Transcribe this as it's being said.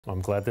I'm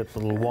glad that the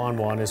little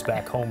Wan is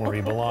back home where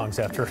he belongs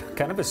after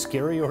kind of a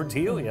scary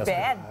ordeal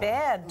yesterday.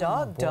 Bad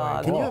dog.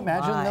 Can you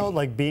imagine, though,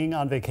 like being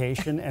on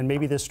vacation and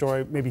maybe this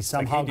story maybe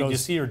somehow like, hey, did you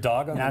see your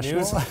dog on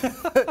national?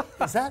 the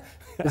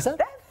news? Is that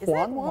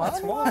Wan?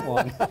 That's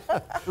Wan.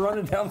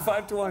 Running down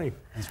 520.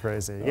 That's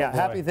crazy. Oh, yeah, boy.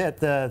 happy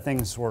that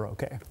things were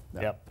okay.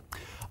 Yep.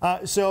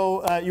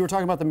 So you were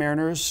talking about the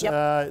Mariners.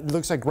 Yep. It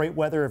looks like great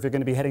weather if you're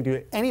going to be heading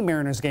to any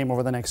Mariners game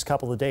over the next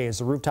couple of days.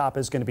 The rooftop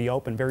is going to be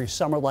open. Very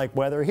summer-like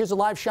weather. Here's a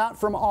live shot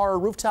from our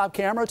rooftop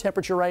camera.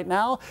 Temperature right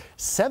now,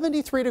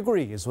 73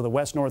 degrees with a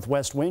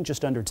west-northwest wind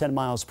just under 10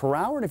 miles per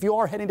hour. And if you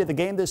are heading to the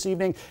game this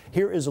evening,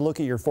 here is a look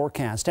at your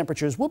forecast.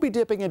 Temperatures will be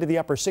dipping into the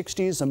upper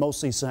 60s, a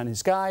mostly sunny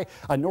sky,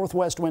 a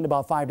northwest wind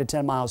about 5 to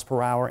 10 miles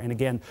per hour. And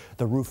again,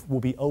 the roof will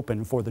be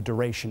open for the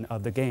duration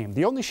of the game.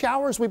 The only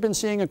showers we've been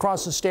seeing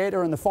across the state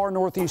are in the far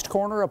northeast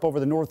corner up over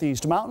the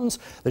northeast mountains.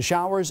 The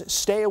showers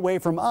stay away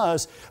from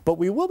us, but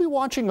we will be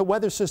watching a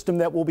weather system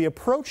that will be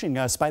approaching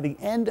us by the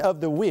end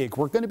of the week.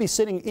 We're going to be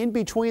sitting in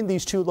between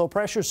these two low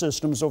pressure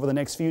systems over the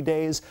next few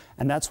days,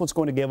 and that's what's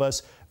going to give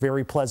us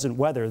very pleasant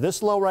weather.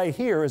 This low right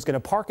here is going to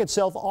park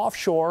itself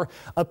offshore.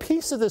 A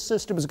piece of the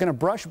system is going to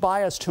brush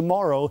by us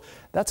tomorrow.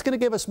 That's going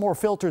to give us more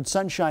filtered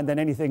sunshine than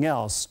anything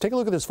else. Take a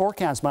look at this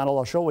forecast model.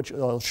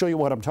 I'll show you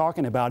what I'm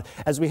talking about.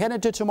 As we head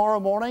into tomorrow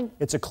morning,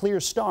 it's a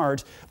clear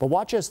start, but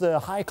watch as the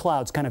high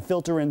clouds kind of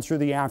filter in through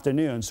the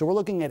afternoon. So we're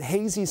looking at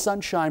hazy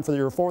sunshine for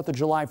your 4th of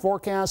July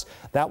forecast.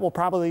 That will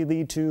probably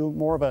lead to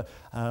more of a,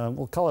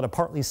 we'll call it a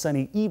partly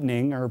sunny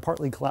evening or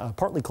partly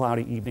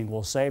cloudy evening,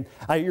 we'll say.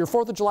 Your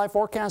 4th of July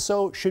forecast,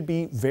 though, should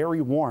be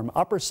very warm.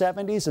 Upper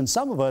 70s, and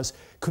some of us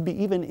could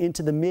be even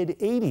into the mid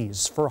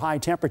 80s for high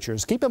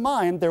temperatures. Keep in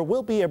mind, there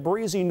will be a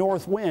breezy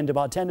north wind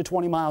about 10 to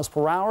 20 miles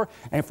per hour.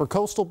 And for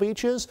coastal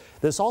beaches,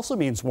 this also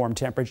means warm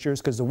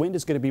temperatures because the wind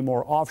is going to be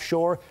more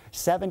offshore.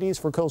 70s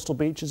for coastal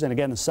beaches. And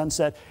again, the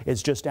sunset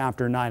is just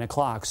after 9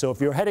 o'clock. So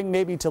if you're heading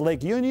maybe to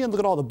Lake Union, look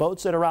at all the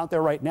boats that are out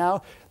there right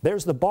now.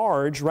 There's the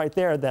barge right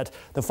there that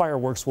the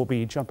fireworks will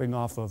be jumping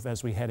off of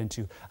as we head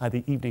into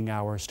the evening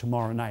hours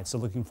tomorrow night. So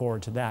looking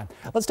forward to that.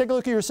 Let's take a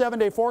look at your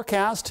 7-day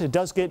forecast. It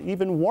does get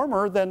even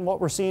warmer than what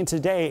we're seeing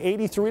today.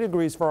 83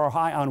 degrees for our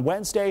high on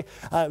Wednesday.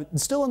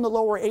 Still in the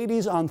lower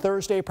 80s on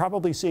Thursday,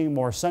 probably seeing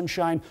more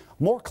sunshine,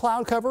 more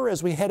cloud cover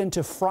as we head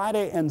into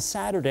Friday and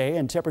Saturday,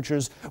 and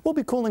temperatures will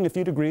be cooling a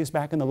few degrees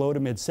back in the low to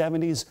mid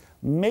 70s.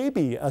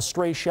 Maybe a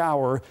stray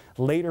shower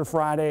later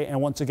Friday and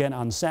once again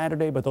on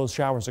Saturday, but those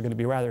showers are going to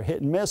be rather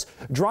hit and miss.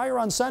 Drier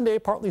on Sunday,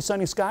 partly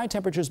sunny sky,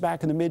 temperatures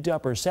back in the mid to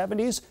upper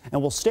 70s,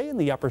 and will stay in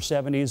the upper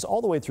 70s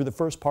all the way through the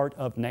first part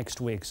of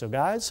next week. So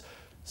guys,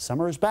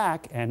 summer is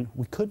back, and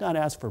we could not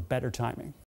ask for better timing.